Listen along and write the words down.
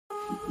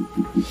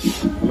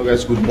Hello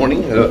guys, good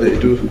morning.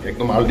 Itu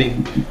ekdom early.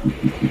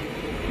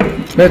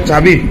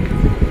 চাবি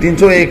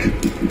 301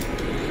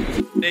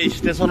 এই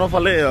ষ্টেচনৰ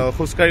ফালে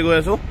খুচকাৰি গৈ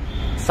আছো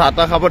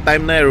চাটা খাব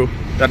টাইম নাই আৰু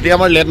ৰাতি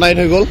আমাৰ লেট নাইট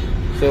হৈ গ'ল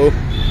সো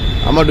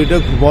আমাৰ দুইটা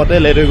ঘুমতে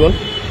লেট হৈ গ'ল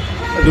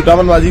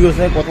দুটামান বাজি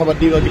গৈছে কথা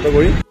পাতি বা কিবা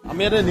কৰি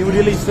আমি এটা নিউ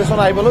দিল্লী ষ্টেচন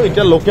আহি পালো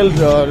এতিয়া লোকেল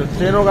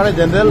ট্ৰেইনৰ কাৰণে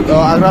জেনেৰেল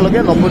আগ্ৰালৈকে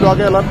 90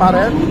 টকাকৈ অলপ পাৰ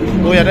হয়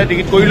তো ইয়াতে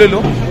টিকেট কৰি লৈলো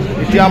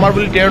এতিয়া আমাৰ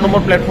বুলি 13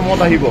 নম্বৰ প্লেটফৰ্মত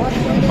আহিব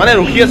মানে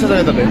ৰখি আছে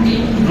চাগে তাতে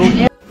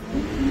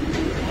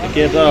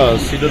এতিয়া এটা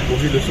চিটত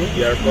বহি লৈছো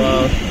ইয়াৰ পৰা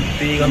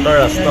 3 ঘণ্টাৰ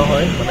ৰাস্তা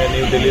হয় মানে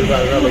নিউ দিল্লীৰ পৰা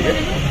আগ্ৰালৈকে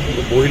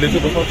বহি লৈছো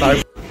প্ৰথম তাৰ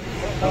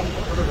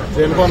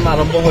ট্ৰেইনখন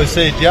আৰম্ভ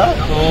হৈছে এতিয়া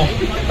তো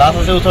তাত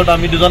আছে ওচৰত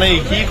আমি দুজনে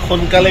কি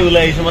সোনকালে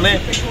ওলাই আহিছো মানে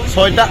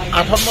 6টা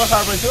 8ত মই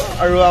চাৰ পাইছো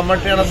আৰু আমাৰ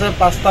ট্ৰেইন আছে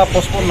 5টা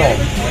 55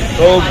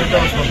 তো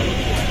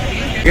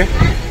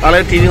তালে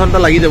 3 ঘণ্টা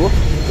লাগি যাব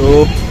তো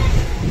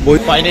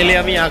ফাইনেলি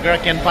আমি আগ্ৰা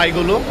কেম্প পাই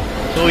গ'লো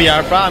তো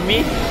ইয়াৰ পৰা আমি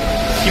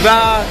কিবা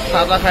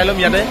চাহ খাই ল'ম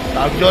ইয়াতে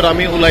তাৰপিছত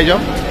আমি ওলাই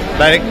যাম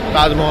ডাইৰেক্ট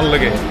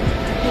তাজমহললৈকে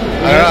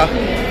আগ্ৰা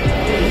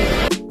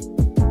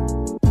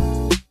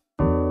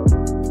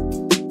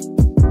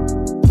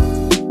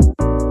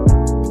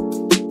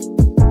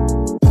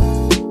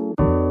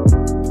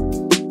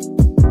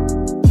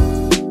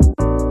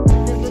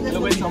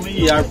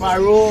ইয়াৰ পৰা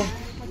আৰু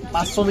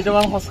 500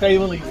 মিটাৰমান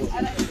খোজকাঢ়িব লাগিব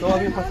তো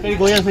আমি খোজকাঢ়ি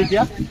গৈ আছো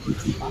এতিয়া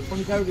 500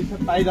 মিটাৰৰ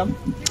পিছত পাই যাম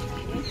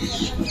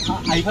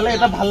আইফালে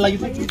এটা ভাল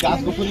লাগিছে গাছ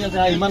গছনি আছে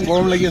ইমান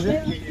গৰম লাগি আছে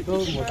তো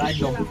মজা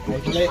একদম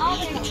আইফালে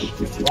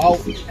ওয়াও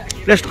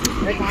প্লেস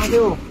এ কাহা তে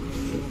হো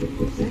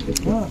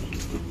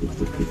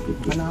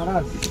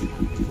বনাৰস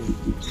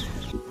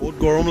বহুত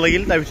গৰম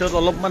লাগিল তাৰ পিছত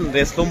অলপমান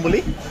ৰেষ্ট লম বুলি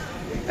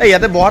এই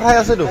ইয়াতে বহা ঠাই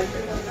আছে তো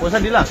পইচা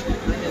দিলা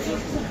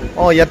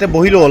ইয়াতে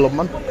বহিলো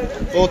অলপমান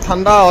তো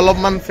ঠাণ্ডা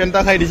অলপমান ফেন্টা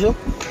খাই দিছো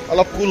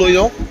অলপ কুল হৈ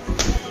যাও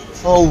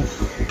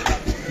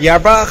ইয়াৰ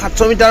পৰা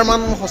 700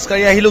 মিটাৰমান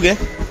খোজকাঢ়ি আহিলোগে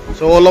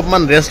সো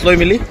অলপমান ৰেষ্ট লৈ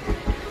মিলি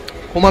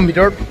সোমাম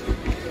ভিতৰত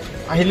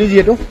আহিলো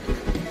যিহেতু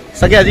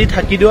চাগে আজি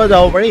থাকি দিয়া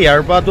যাব পাৰি ইয়াৰ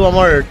পৰাতো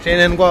আমাৰ ট্ৰেইন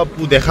এনেকুৱা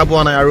দেখা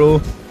পোৱা নাই আৰু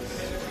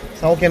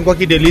চাওঁ কেনেকুৱা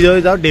কি দিল্লী লৈ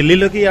যাওঁ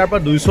দিল্লীলৈকে ইয়াৰ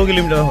পৰা 200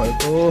 কিলোমিটাৰ হয়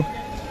তো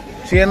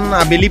ট্ৰেইন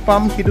আবেলি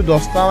পাম কিন্তু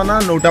 10টা মানে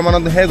 9টা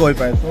মানতহে গৈ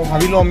পায় তো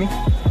ভাবিলোঁ আমি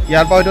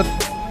ইয়াৰ পৰা হয়তো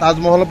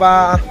তাজমহলৰ পৰা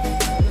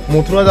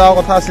মথুৰা যাওয়াৰ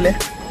কথা আছিলে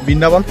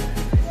বৃন্দাবন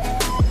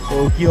তো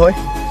কি হয়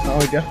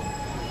চাওঁ এতিয়া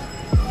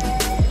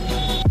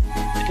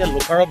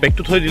লোকাৰৰ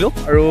বেগটো থৈ দিলোঁ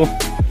আৰু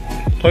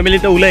থৈ মেলি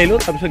এতিয়া ওলাই আহিলোঁ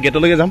তাৰপিছত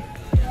গেটলৈকে যাম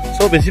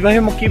চ' বেছিভাগে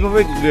মোক কি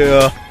ভাবে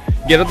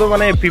গেটতো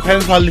মানে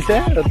প্ৰিফাৰেঞ্চ ভাল দিছে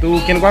তো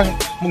কেনেকুৱা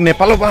মোক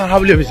নেপালৰ পৰা অহা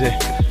বুলি ভাবিছে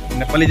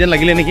নেপালী যেন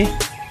লাগিলে নেকি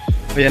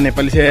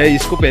নেপালী চে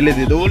ইস্কো পেলে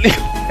দি দিওঁ বুলি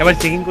এবাৰ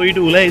চেকিং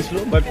কৰিটো ওলাই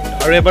আহিছিলোঁ বাট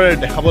আৰু এবাৰ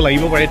দেখাব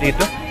লাগিব পাৰে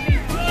টিকেটটো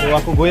তো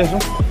আকৌ গৈ আছোঁ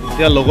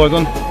এতিয়া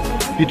লগৰজন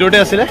ভিতৰতে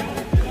আছিলে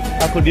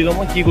আকৌ দি লওঁ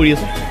মই কি কৰি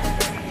আছোঁ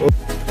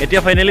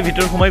এতিয়া ফাইনেলি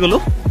ভিতৰত সোমাই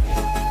গ'লোঁ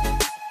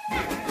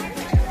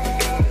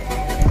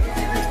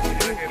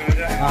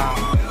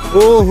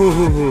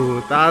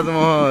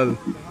তাজমহল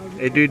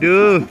এইটো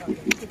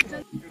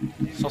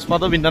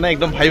চশমাটো পিন্ধা নাই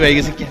একদম ভাই ভাই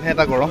গৈছে কেনে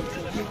এটা গৰম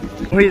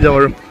হৈ যাব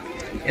আৰু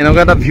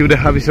এনেকুৱা এটা ভিউ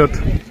দেখাৰ পিছত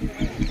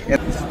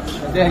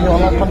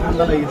অলপমান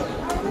ঠাণ্ডা লাগিছে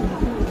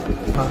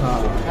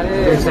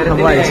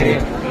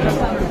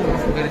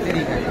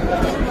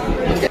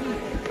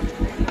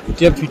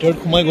এতিয়া ভিতৰত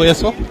সোমাই গৈ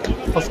আছো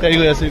খোজকাঢ়ি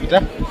গৈ আছো এতিয়া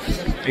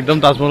একদম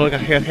তাজমহলৰ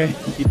কাষে কাষে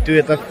ইটো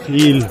এটা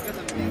ফিল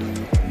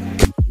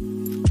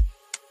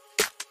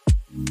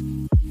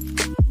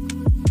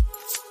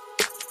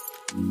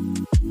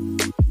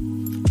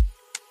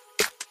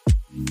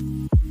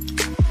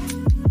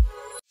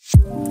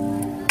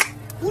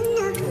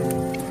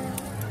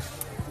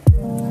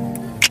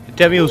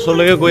এতিয়া আমি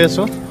ওচৰলৈকে গৈ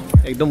আছো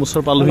একদম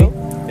ওচৰ পালোহি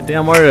এতিয়া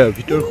আমাৰ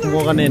ভিতৰত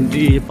সোমোৱাৰ কাৰণে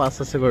এন্ট্ৰি পাছ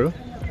আছে বাৰু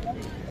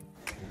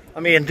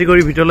আমি এন্ট্ৰি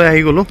কৰি ভিতৰলৈ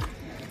আহি গ'লো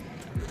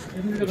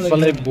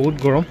ফালে বহুত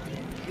গৰম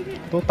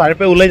তো তাৰ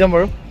পৰা ওলাই যাম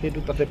বাৰু সেইটো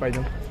তাতে পাই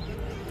যাম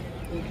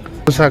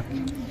চাক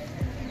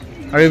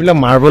আৰু এইবিলাক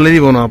মাৰ্বলেদি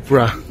বনোৱা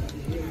পুৰা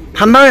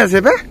ঠাণ্ডা হৈ আছে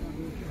বে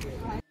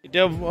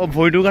এতিয়া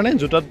ভৰিটোৰ কাৰণে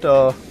জোতাত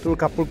তোৰ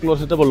কাপোৰ ক্লথ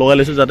এটা লগাই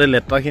লৈছো যাতে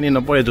লেতেৰাখিনি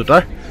নপৰে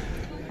জোতাৰ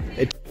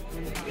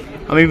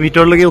আমি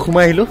ভিতৰলৈকে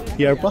সোমাই আহিলো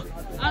ইয়াৰ পৰা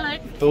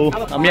তো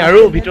আমি আৰু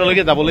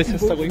ভিতৰলৈকে যাবলৈ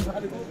চেষ্টা কৰিম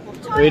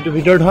এইটো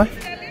ভিতৰত হয়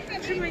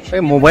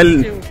এই mobile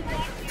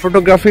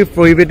photography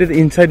প্ৰহিবিটেড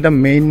inside the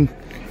main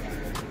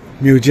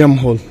museum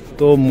হল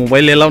তো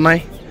মোবাইল এলাও নাই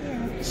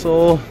সো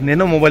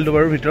নেনো মোবাইলটো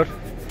বাৰু ভিতৰত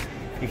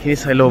এইখিনি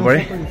চাই ল'ব পাৰে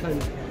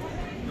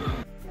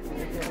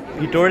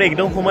ভিতৰত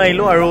একদম সোমাই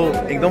আহিলোঁ আৰু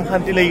একদম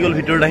শান্তি লাগি গ'ল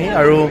ভিতৰত আহি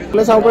আৰু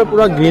চাব পাৰে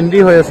পুৰা গ্ৰীনাৰী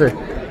হৈ আছে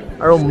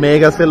আৰু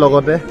মেঘ আছে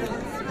লগতে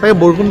চাগে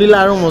বৰষুণ দিলে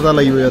আৰু মজা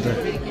লাগিব ইয়াতে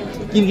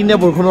কিনকিনীয়া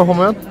বৰষুণৰ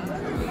সময়ত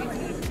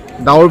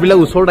ডাৱৰবিলাক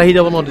ওচৰত আহি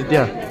যাব ন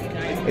তেতিয়া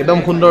একদম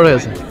সুন্দৰ হৈ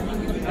আছে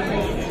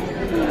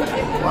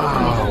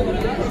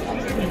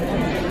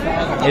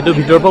এইটো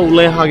ভিতৰৰ পৰা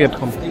ওলাই অহা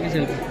গেটখন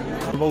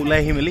ওলাই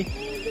আহি মেলি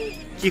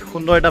কি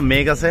সুন্দৰ এটা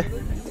মেঘ আছে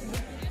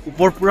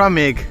ওপৰত পুৰা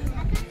মেঘ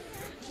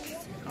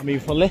আমি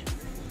ইফালে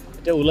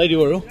এতিয়া ওলাই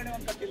দিওঁ আৰু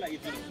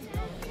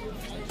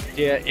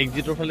এতিয়া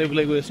এক্সিটৰ ফালে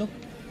ওলাই গৈ আছো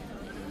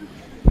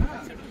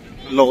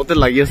লগতে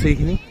লাগি আছে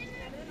এইখিনি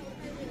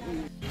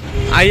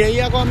আহি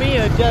আকৌ আমি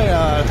এতিয়া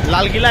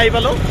লালকিল্লা আহি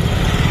পালো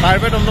তাৰ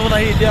পৰা টমটমত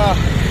আহি এতিয়া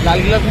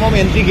লালকিল্লা সোমাম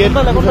এণ্ট্ৰি গেট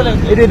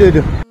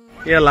এইটো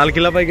এয়া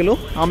লালকিল্লা পাই গ'লো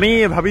আমি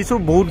ভাবিছোঁ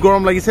বহুত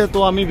গৰম লাগিছে তো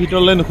আমি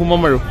ভিতৰলৈ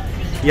নোসোমাম আৰু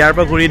ইয়াৰ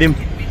পৰা ঘূৰি দিম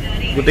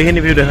গোটেইখিনি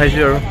ভিউ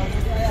দেখাইছোঁ আৰু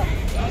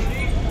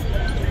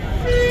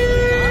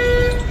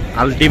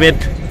আল্টিমেট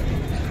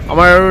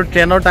আমাৰ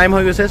ট্ৰেইনৰ টাইম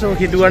হৈ গৈছে চ'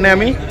 সেইটো কাৰণে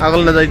আমি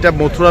আগলৈ নাযাওঁ এতিয়া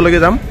মথুৰালৈকে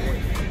যাম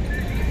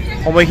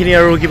সময়খিনি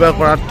আৰু কিবা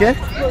কৰাতকৈ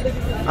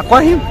আকৌ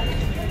আহিম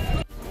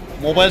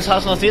মোবাইল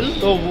চাৰ্জ নাছিল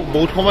তো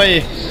বহুত সময়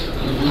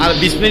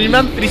 20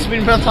 মিনিটমান 30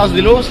 মিনিটমান চাৰ্জ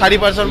দিলোঁ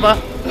 4% বা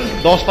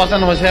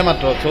 10% হৈছেহে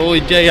মাত্ৰ চ'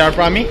 এতিয়া ইয়াৰ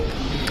পৰা আমি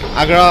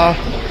আগ্ৰা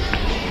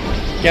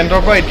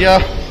কেন্দ্ৰৰ পৰা এতিয়া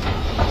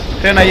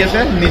ট্ৰেইন আহি আছে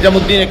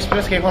নিজামুদ্দিন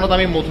এক্সপ্ৰেছ সেইখনত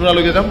আমি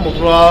মথুৰালৈকে যাম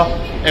মথুৰা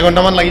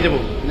এঘণ্টামান লাগি যাব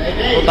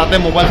তো তাতে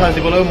মোবাইল চাৰ্জ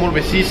দিবলৈ মোৰ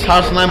বেছি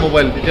চাৰ্জ নাই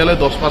মোবাইল তেতিয়ালৈ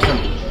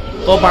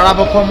 10% তো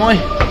পৰাপক্ষ মই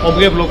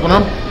কমকৈ ব্লগ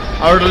বনাম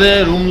আৰু তাতে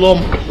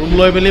ৰুম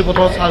লৈ মেলি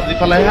প্ৰথমত চাৰ্জ দি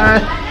পেলাইহে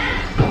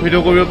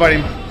ভিডিঅ' কৰিব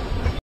পাৰিম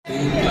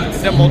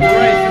এতিয়া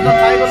মথুৰা ষ্টেচন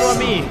পাই গ'লোঁ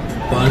আমি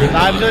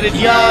তাৰপিছত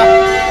এতিয়া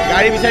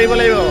গাড়ী বিচাৰিব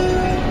লাগিব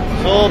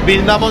চ'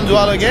 বৃন্দাবন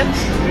যোৱালৈকে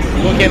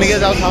তো কেনেকৈ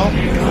যাওঁ চাওঁ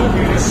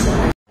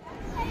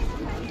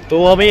তো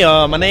আমি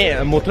মানে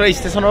মথুৰা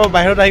ষ্টেচনৰ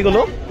বাহিৰত আহি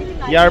গ'লোঁ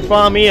ইয়াৰ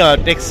পৰা আমি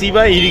টেক্সি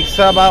বা ই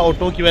ৰিক্সা বা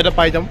অটো কিবা এটা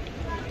পাই যাম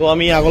তো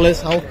আমি আগলৈ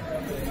চাওঁ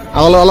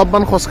আগলৈ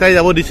অলপমান খোজকাঢ়ি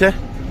যাব দিছে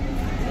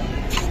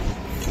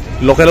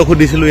লোকেলক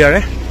সুধিছিলোঁ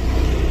ইয়াৰে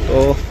তো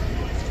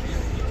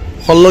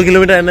 16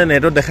 কিলোমিটাৰ এনে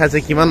নেটত দেখাইছে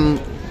কিমান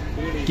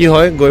কি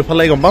হয় গৈ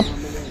পেলাই গম পাম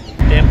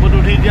টেম্পুত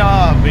উঠি এতিয়া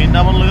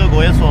বৃন্দাবনলৈকে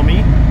গৈ আছোঁ আমি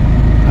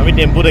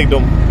টেম্পুত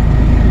একদম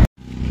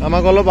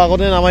আমাক অলপ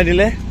আগতে নামাই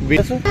দিলে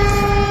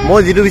মই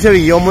যিটো বিচাৰোঁ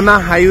য়মুনা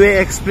হাইৱে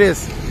এক্সপ্ৰেছ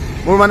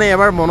মোৰ মানে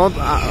এবাৰ মনত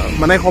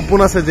মানে সপোন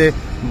আছে যে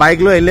বাইক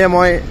লৈ আহিলে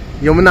মই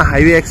য়মুনা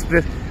হাইৱে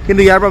এক্সপ্ৰেছ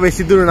কিন্তু ইয়াৰ পৰা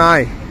বেছি দূৰ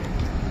নাই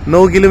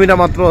 9 কিলোমিটাৰ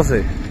মাত্ৰ আছে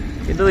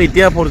কিন্তু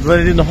এতিয়া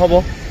ফৰ্চুনেটলি নহ'ব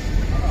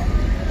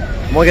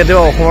মই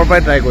কেতিয়াবা অসমৰ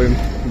পৰাই ট্ৰাই কৰিম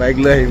বাইক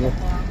লৈ আহিব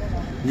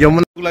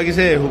য়মুনা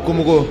লাগিছে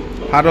হুকুমুকু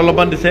ভাত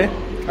অলপমান দিছে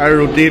আৰু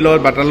ৰুটিৰ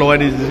লগত বাটাৰ লগাই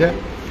দি দিছে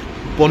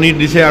পনীৰ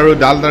দিছে আৰু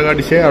ডাল তৰকা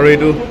দিছে আৰু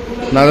এইটো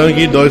নাজানো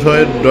কি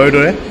দৈৰ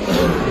দৰে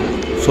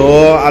চ'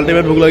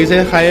 আল্টিমেট ভোক লাগিছে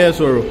খায়ে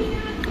আছোঁ আৰু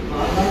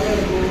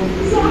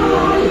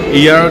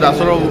ইয়াৰ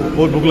দাসৰো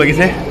বহুত ভোক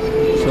লাগিছে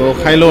চ'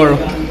 খাই লওঁ আৰু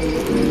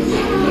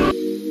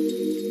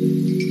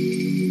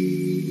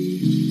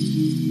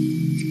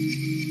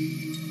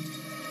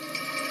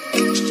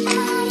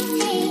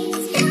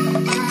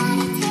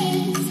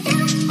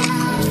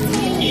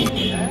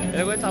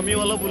আমি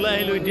অলপ ওলাই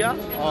আহিলোঁ এতিয়া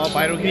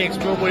বাহিৰখিনি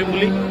এক্সপ্ল'ৰ কৰিম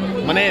বুলি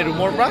মানে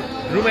ৰুমৰ পৰা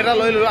ৰুম এটা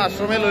লৈ ল'লোঁ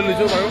আশ্ৰমে লৈ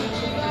লৈছোঁ বাৰু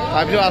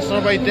তাৰপিছত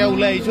আশ্ৰমৰ পৰা এতিয়া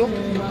ওলাই আহিছোঁ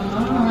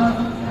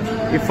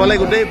ইফালে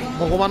গোটেই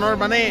ভগৱানৰ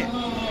মানে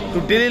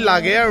টোটেলি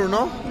লাগে আৰু ন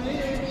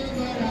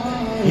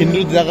হিন্দু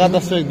জেগাত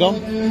আছে একদম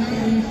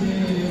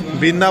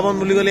বৃন্দাবন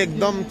বুলি ক'লে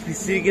একদম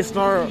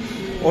শ্ৰীকৃষ্ণৰ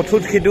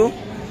অথুত সিটো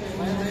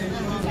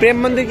প্ৰেম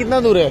মন্দিৰ কিतना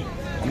দূৰ है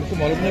हमको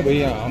मालूम नहीं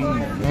भैया हम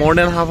more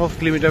than half of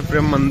kilometre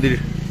प्रेम मंदिर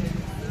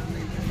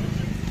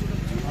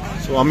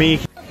सो আমি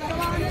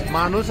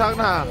মানুহ চাওক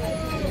না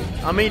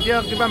আমি এতিয়া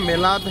কিবা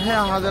মেলাতহে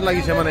অহা যেন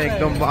লাগিছে মানে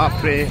একদম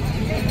বাপৰে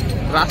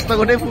ৰাস্তা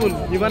গোটেই ফুল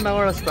ইমান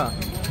ডাঙৰ ৰাস্তা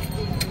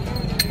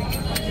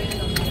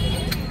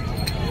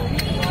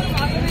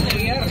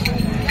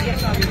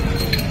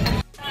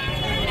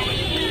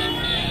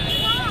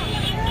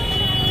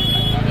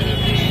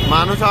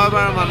মানুহ চাব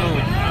পাৰে মানুহ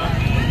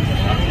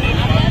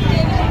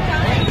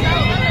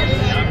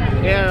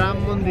এ ৰাম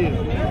মন্দিৰ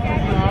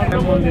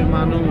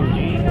মানুহ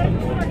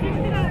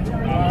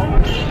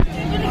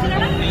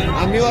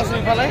আমিও আছো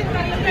ইফালে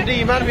কিন্তু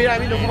ইমান ভিৰ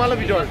আমি নোসোমালো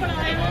ভিতৰত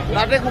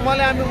তাতে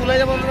সোমালে আমি ওলাই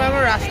যাব নোৱাৰো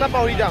আমাৰ ৰাস্তা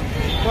পাহৰি যাম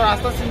তো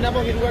ৰাস্তা চিনি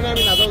নাপাওঁ সেইটো কাৰণে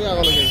আমি নাযাওঁগৈ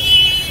আগলৈকে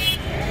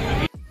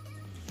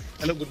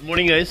হেল্ল' গুড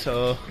মৰ্ণিং গাইজ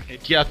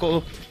এতিয়া আকৌ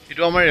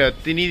এইটো আমাৰ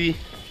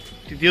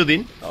তৃতীয়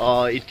দিন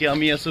এতিয়া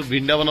আমি আছোঁ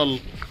বৃন্দাবনত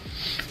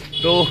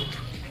তো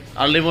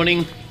আৰ্লি মৰ্ণিং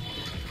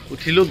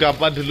উঠিলোঁ গা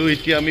পা ধুলোঁ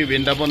এতিয়া আমি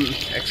বৃন্দাবন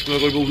এক্সপ্ল'ৰ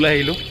কৰিব ওলাই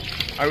আহিলোঁ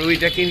আৰু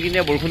এতিয়া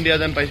কিনকিনীয়া বৰষুণ দিয়া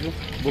যেন পাইছোঁ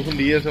বৰষুণ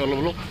দি আছে অলপ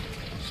অলপ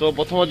চ'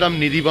 প্ৰথমত যাম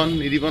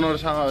নিধিবনৰ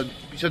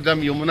পিছত যাম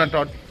যমুনা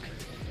তট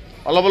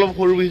অলপ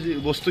সৰু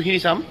বস্তুখিনি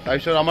চাম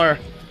তাৰপিছত আমাৰ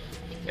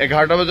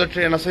 11টা বজাত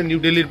ট্ৰেইন আছে নিউ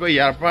দিল্লীৰ পৰা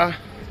ইয়াৰ পৰা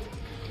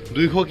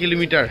 200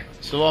 কিলোমিটাৰ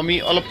চ' আমি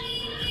অলপ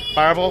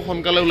পৰাপক্ষত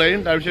সোনকালে ওলাই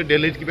দিম তাৰপিছত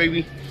দিল্লীত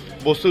কিবাকিবি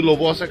বস্তু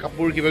ল'ব আছে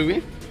কাপোৰ কিবাকিবি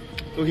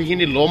তো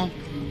সেইখিনি ল'ম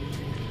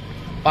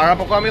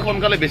পৰাপক্ষত আমি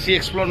সোনকালে বেছি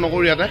এক্সপ্ল'ৰ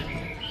নকৰোঁ ইয়াতে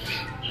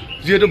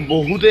যিহেতু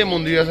বহুতেই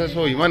মন্দিৰ আছে চ'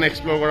 ইমান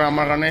এক্সপ্ল'ৰ কৰা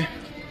আমাৰ কাৰণে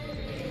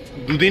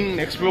 2 দিন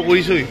এক্সপ্ল'ৰ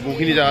কৰিছোঁ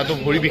বহুখিনি জেগাটো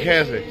ভৰি বিষাই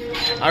আছে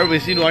আৰু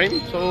বেছি নোৱাৰিম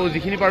চ'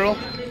 যিখিনি পাৰোঁ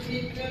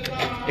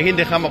এইখিনি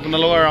দেখাম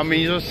আপোনালোকৰ আৰু আমি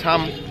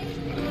চাম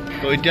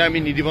তো এতিয়া আমি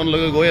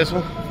নিধিবনলৈকে গৈ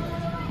আছোঁ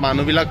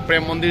মানুহবিলাক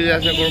প্ৰেম মন্দিৰ যে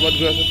আছে ক'ৰবাত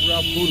গৈ আছে পুৰা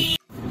ফুল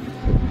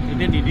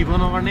এতিয়া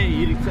নিধিবনৰ কাৰণে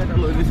ই ৰিক্সা এটা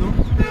লৈ গৈছোঁ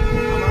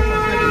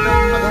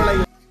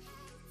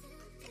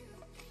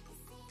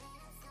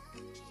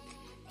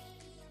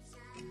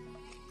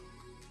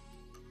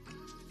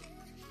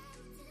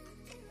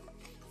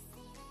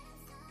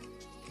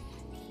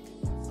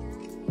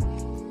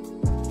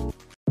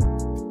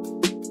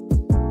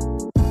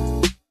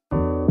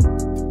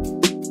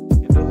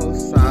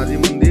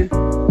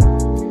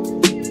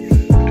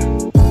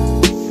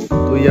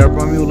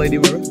ওলাই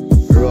দিম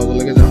আৰু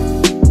আগলৈকে যাম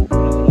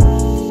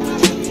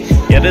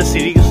ইয়াতে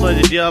শ্ৰীকৃষ্ণই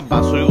যেতিয়া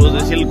বাঁচৰি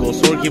বজাইছিল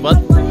গছৰ কিবাত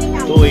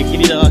তো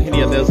এইখিনি জেগাখিনি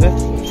ইয়াতে আছে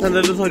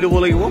চেণ্ডেলটো থৈ দিব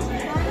লাগিব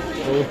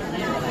তো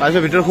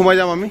তাৰপিছত ভিতৰত সোমাই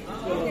যাম আমি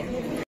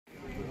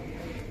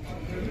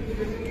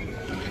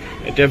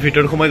এতিয়া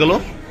ভিতৰত সোমাই গ'লো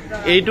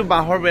এইটো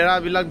বাঁহৰ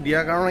বেৰাবিলাক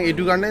দিয়াৰ কাৰণে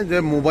এইটো কাৰণে যে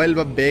মোবাইল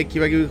বা বেগ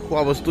কিবা কিবি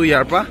খোৱা বস্তু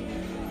ইয়াৰ পৰা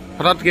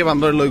হঠাৎকৈ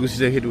বান্দৰে লৈ গুচি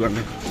যায় সেইটো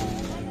কাৰণে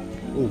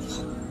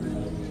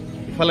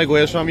ইফালে গৈ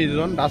আছো আমি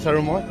দুজন দাস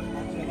আৰু মই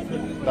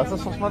দাসৰ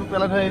চশমাটো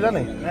পেলাই থৈ আহিলা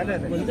নাই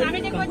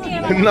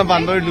না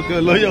বান্দৰ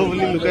লৈ যাব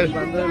বুলি লুকাই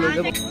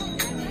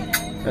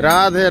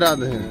ৰাধে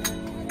ৰাধে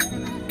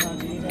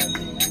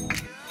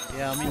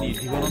আমি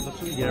নিধিবনত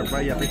আছো ইয়াৰ পৰা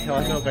ইয়াতে সেৱা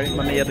সহকাৰী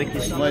মানে ইয়াতে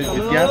কৃষ্ণই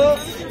যেতিয়া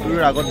তোৰ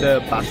আগত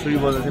বাঁচৰি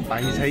বজাইছে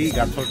বাঁহী চাহি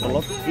গাছৰ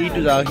তলত এইটো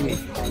জেগাখিনি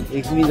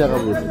এইখিনি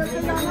জেগাবোৰ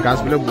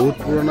গাছবিলাক বহুত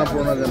পুৰণা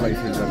যেন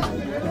লাগিছিল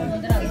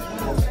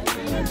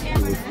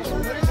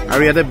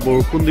আৰু ইয়াতে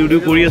বৰষুণ দিও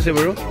কৰি আছে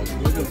বাৰু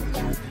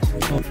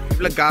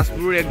এইবিলাক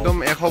গাছবোৰ একদম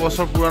 100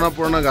 বছৰ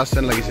পুৰণা গাছ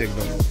যেন লাগিছে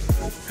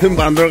একদম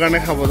বান্দৰ কাৰণে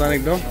খাব জান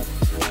একদম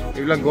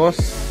এইবিলাক গছ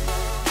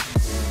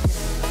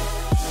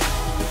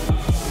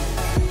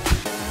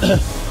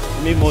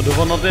আমি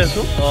মধুবনতে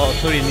আছো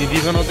সৰি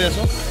নিধিবনতে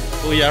আছো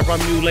তো ইয়াৰ পৰা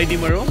আমি ওলাই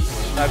দিম আৰু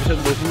তাৰপিছত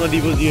বৰষুণ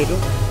দিব যিহেতু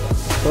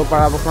তো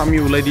পৰাপক্ষত আমি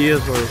ওলাই দিয়ে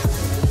আছো আৰু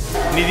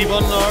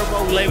নিধিবনৰ পৰা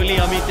ওলাই মেলি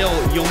আমি এতিয়া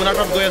যমুনা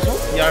তট গৈ আছো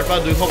ইয়াৰ পৰা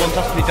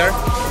 250 মিটাৰ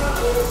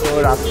তো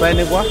ৰাস্তা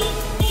এনেকুৱা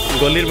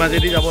গলিৰ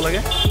মাজেদি যাব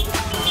লাগে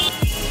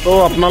তো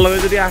আপোনালোকে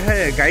যদি আহে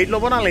গাড়ীত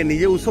ল'ব নালাগে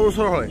নিজে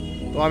ওচৰ হয়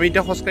তো আমি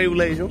এতিয়া খোজকাঢ়ি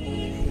ওলাই আহিছোঁ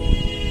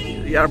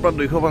ইয়াৰ পৰা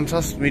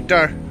 250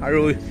 মিটাৰ আৰু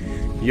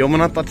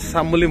যমুনা তট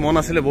চাম বুলি মন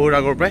আছিলে বহুত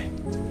আগৰ পৰাই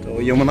তো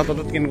যমুনা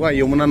তটত কেনেকুৱা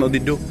যমুনা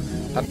নদীটো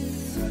তাত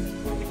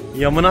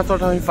যমুনা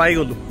তট আমি পাই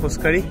গ'লোঁ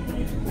খোজকাঢ়ি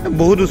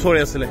বহুত ওচৰে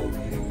আছিলে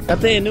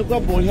তাতে এনেকুৱা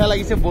বঢ়িয়া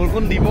লাগিছে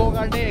বৰষুণ দিবৰ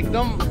কাৰণে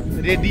একদম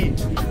ৰেডি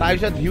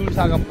তাৰপিছত ভিউ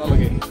চাওক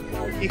আপোনালোকে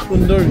কি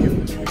সুন্দৰ ভিউ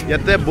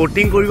ইয়াতে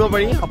বটিং কৰিব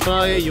পাৰি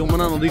আপোনালোকে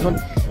যমুনা নদীখন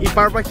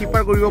ইপাৰ পৰা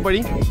সিপাৰ কৰিব পাৰি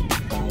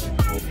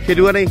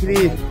সেইটো কাৰণে এইখিনি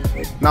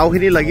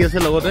নাওখিনি লাগি আছে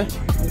লগতে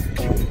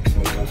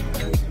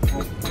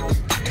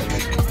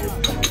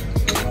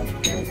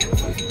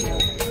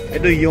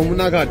এইটো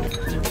যমুনা ঘাট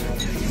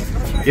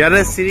ইয়াতে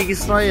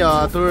শ্ৰীকৃষ্ণই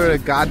তোৰ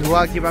গা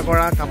ধোৱা কিবা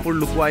কৰা কাপোৰ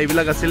লুকোৱা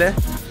এইবিলাক আছিলে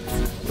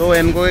তো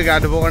এনেকুৱাকৈ গা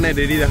ধুবৰ কাৰণে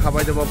ৰেডি দেখা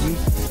পাই যাব আপুনি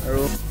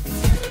আৰু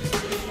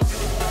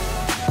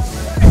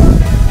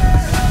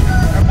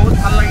বহুত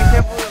ভাল লাগিছে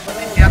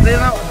ইয়াতে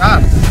না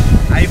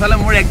আহিফালে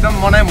মোৰ একদম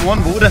মন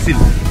বহুত আছিল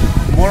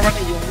মোৰ মানে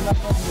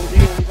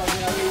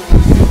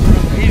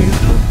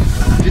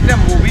যেতিয়া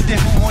মুভিত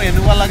দেখোঁ মোৰ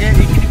এনেকুৱা লাগে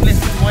এইখিনি প্লেচ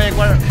মই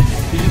একবাৰ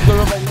ভিজিট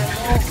কৰিব পাৰিলে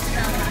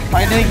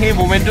ফাইনেলি সেই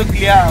মোমেণ্টটো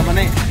ক্লিয়াৰ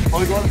মানে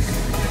হৈ গ'ল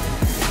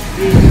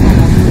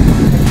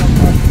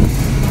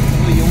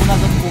যমুনা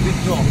য'ত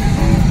পবিত্ৰ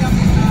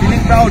ফিলিং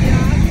প্ৰাউড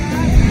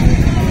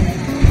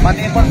মানে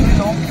এবাৰ শুনি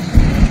লওঁ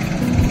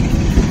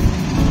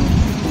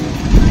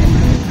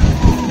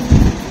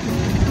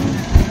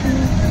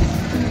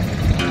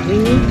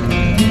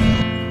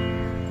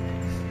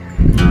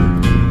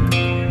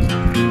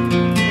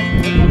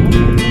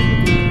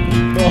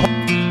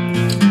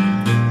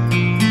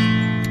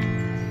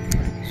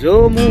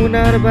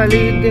যমুনাৰ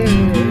বালিতে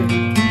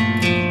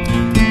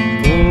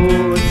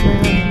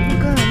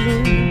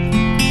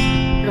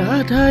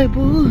ৰাধায়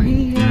বহি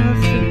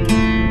আছে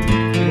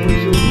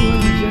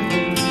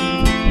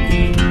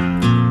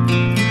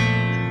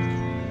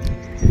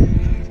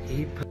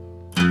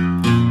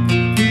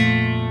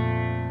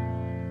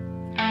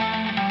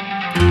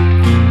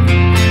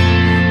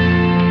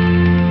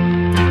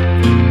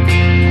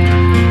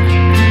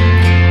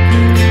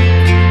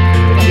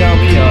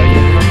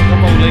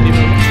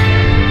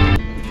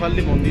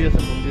মন্দিৰ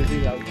আছে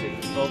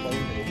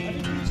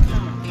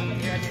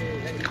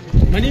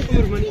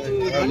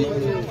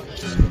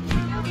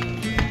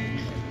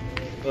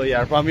তো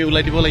ইয়াৰ পৰা আমি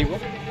ওলাই দিব লাগিব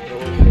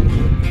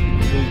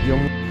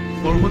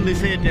বৰষুণ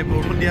দিছে এতিয়া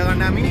বৰষুণ দিয়াৰ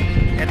কাৰণে আমি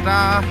এটা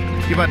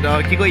কিবা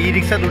কি কয় ই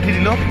ৰিক্সাত উঠি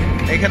দিলোঁ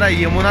এইকেইটা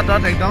যমুনা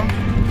তট একদম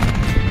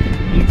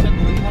ই ৰিক্সাত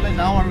গৈ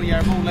যাওঁ আৰু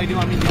ইয়াৰ পৰা ওলাই দিওঁ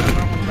আমি যিমান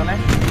পাৰোঁ সোনকালে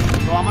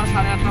তো আমাৰ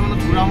 8:30 মানত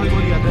ঘূৰা হৈ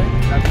গ'ল ইয়াতে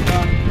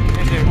তাৰপিছত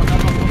 1.5 ঘণ্টা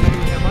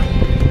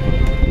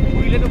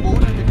ঘূৰিলেতো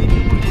বহুত আছে কিন্তু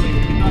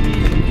আমি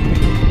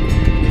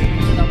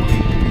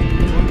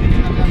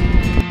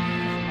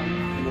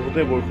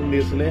বহুতে বৰষুণ দি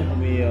আছিলে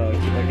আমি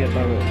কিবাকৈ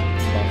এটা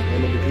বাছ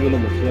ষ্টেণ্ডত উঠি গ'লোঁ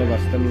মথুৰা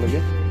বাছ ষ্টেণ্ডলৈকে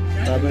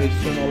তাৰপৰা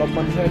ষ্টেণ্ড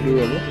অলপমান ঠাই দূৰ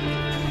হ'ব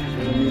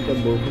আমি এতিয়া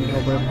বৰষুণ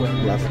থকাৰ পৰা পুৰা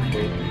ক্লাছ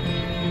কৰোঁ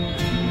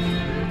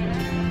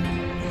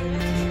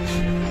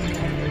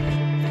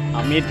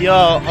আমি এতিয়া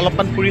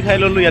অলপমান ফুৰি খাই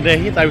ল'লোঁ ইয়াতে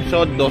আহি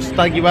তাৰপিছত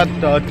 10টা কিবা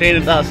ট্ৰেইন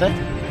এটা আছে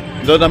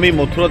য'ত আমি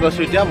মথুৰাত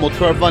আছোঁ এতিয়া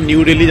মথুৰাৰ পৰা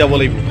নিউ দিল্লী যাব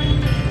লাগিব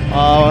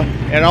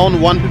এৰাউণ্ড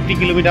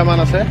 150 কিলোমিটাৰমান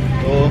আছে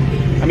তো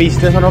আমি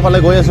ষ্টেচনৰ ফালে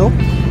গৈ আছোঁ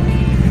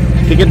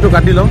টিকেটটো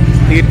কাটি লওঁ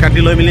টিকেট কাটি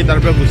লৈ মেলি তাৰ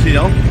পৰা গুচি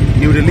যাওঁ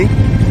নিউ দিল্লী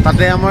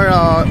তাতে আমাৰ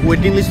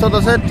ৱেইটিং লিষ্টত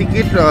আছে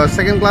টিকেট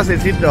 2nd ক্লাছ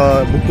এচিত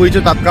বুক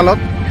কৰিছোঁ তাৎকালত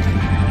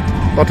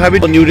তথাপি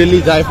নিউ দিল্লী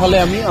যাই ফালে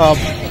আমি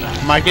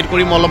মাৰ্কেট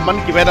কৰিম অলপমান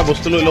কিবা এটা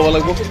বস্তু লৈ ল'ব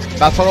লাগিব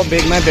তাছৰ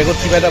বেগ নাই বেগত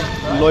কিবা এটা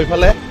লৈ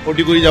ফালে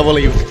ফূৰ্তি কৰি যাব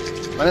লাগিব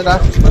মানে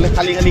তাত মানে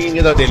খালি খালি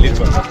কেনেকৈ যাওঁ দিল্লীৰ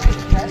পৰা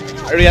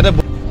আৰু ইয়াতে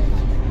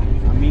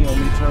আমি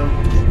অমৃতসৰ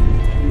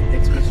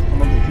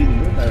এক্সপ্ৰেছখনত উঠি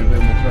দিলোঁ তাৰপৰা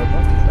মথুৰাৰ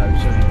পৰা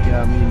তাৰপিছত এতিয়া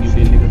আমি নিউ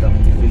দিল্লীলৈ যাম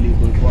নিউ দিল্লী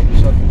গৈ পোৱাৰ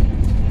পিছত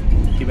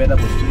কিবা এটা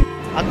বস্তু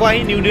আকৌ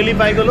আহি নিউ দিল্লী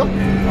পাই গ'লোঁ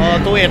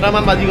তো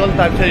এটামান বাজি গ'ল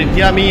তাৰপিছত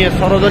এতিয়া আমি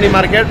সৰজনী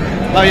মাৰ্কেট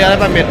বা ইয়াৰে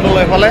পৰা মেট্ৰ'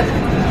 লৈ ফালে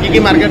কি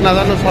মাৰ্কেট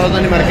নাজানো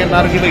সৰজনী মাৰ্কেট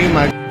আৰু কিবা কিবি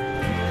মাৰ্কেট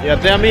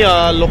ইয়াতে আমি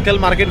লোকেল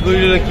মাৰ্কেট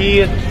ঘূৰিলোঁ কি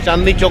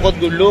চান্দনী চকত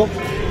ঘূৰিলোঁ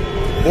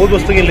বহুত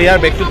বস্তু কিনিলোঁ ইয়াৰ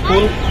বেগটোত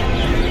ফুল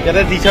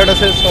ইয়াতে টি চাৰ্ট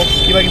আছে চব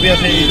কিবা কিবি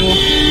আছে এইটো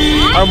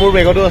আৰু মোৰ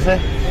বেগতো আছে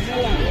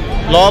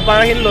ল'ব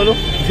পাৰাখিনি ল'লোঁ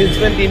জিন্স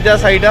পেণ্ট 3টা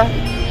 4টা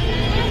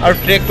আৰু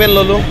ট্ৰেক পেণ্ট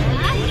ল'লোঁ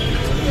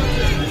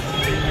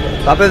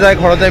তাতে যাই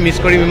ঘৰত যাই মিছ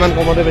কৰিম ইমান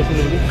কমতে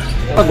বেচিলোঁ বুলি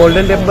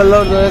গল্ডেন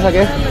টেম্পলৰ দৰে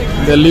থাকে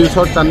দিল্লীৰ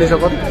ওচৰত চান্দনী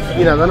চকত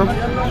কি নাজানো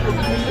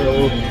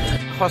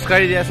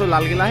খোজকাঢ়ি যাই আছোঁ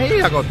লালকিল্লা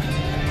সেই আগত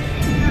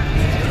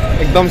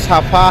একদম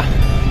চাফা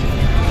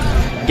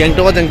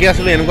গেংটকত যেনেকৈ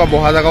আছিলোঁ এনেকুৱা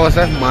বহা জেগাও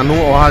আছে মানুহ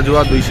অহা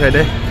যোৱা দুই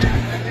চাইডে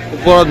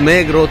ওপৰত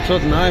মেঘ ৰ'দ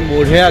চ'দ নাই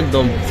বঢ়িয়া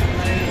একদম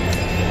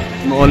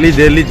নহ'লে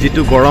দিল্লীত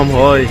যিটো গৰম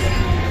হয়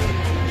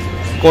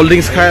কল্ড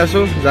ড্ৰিংকছ খাই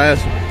আছোঁ যাই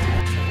আছোঁ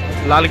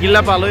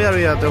লালকিল্লা পালোঁহি আৰু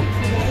ইয়াতে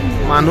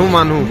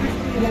মানুহ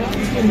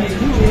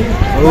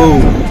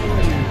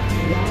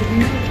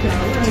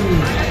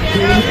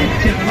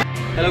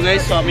হেল্ল'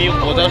 গাইজ আমি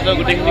বজাৰ চজাৰ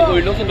গোটেইখিনি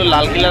কৰিলোঁ কিন্তু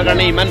লালকিল্লাৰ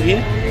কাৰণে ইমান ভিৰ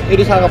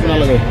এইটো চাওক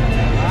আপোনালোকে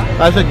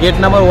তাৰপিছত গেট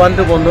নাম্বাৰ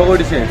 1টো বন্ধ কৰি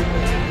দিছে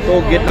তো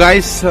গেট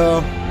গাইজ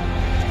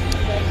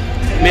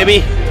মে বি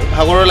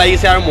ভাগৰো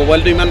লাগিছে আৰু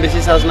মোবাইলটো ইমান বেছি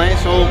চাৰ্জ নাই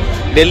চ'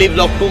 ডেইলি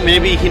ব্লগটো মে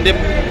বি এইখিনিতে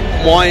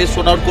মই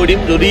শ্বৰ্ট আউট কৰি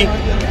দিম যদি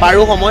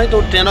পাৰোঁ সময় তো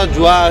ট্ৰেইনত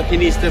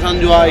যোৱাখিনি ষ্টেচন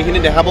যোৱা এইখিনি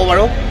দেখাব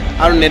পাৰোঁ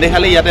আৰু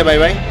নেদেখালে ইয়াতে বাই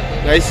বাই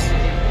গাইজ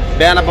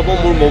বেয়া নাপাব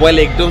মোৰ মোবাইল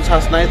একদম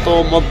চাৰ্জ নাই তো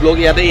মই ব্লগ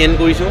ইয়াতে এণ্ড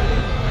কৰিছোঁ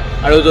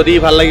আৰু যদি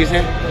ভাল লাগিছে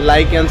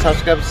লাইক এণ্ড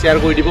ছাবস্ক্ৰাইব শ্বেয়াৰ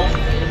কৰি দিব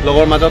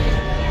লগৰ মাজত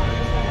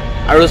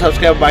আৰু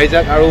ছাবস্ক্ৰাইব আহি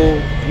যাওক আৰু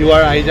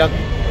ভিউৱাৰ আহি যাওক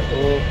তো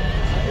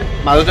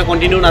মাজতে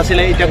কণ্টিনিউ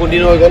নাছিলে এতিয়া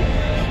কণ্টিনিউ হৈ গ'ল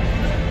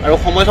আৰু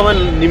সময়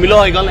নিমিলেও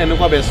হৈ গ'ল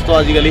এনেকুৱা ব্যস্ত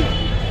আজিকালি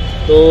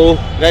তো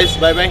গাইজ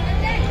বাই বাই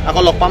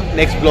আকৌ লগ পাম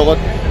নেক্সট ব্লগত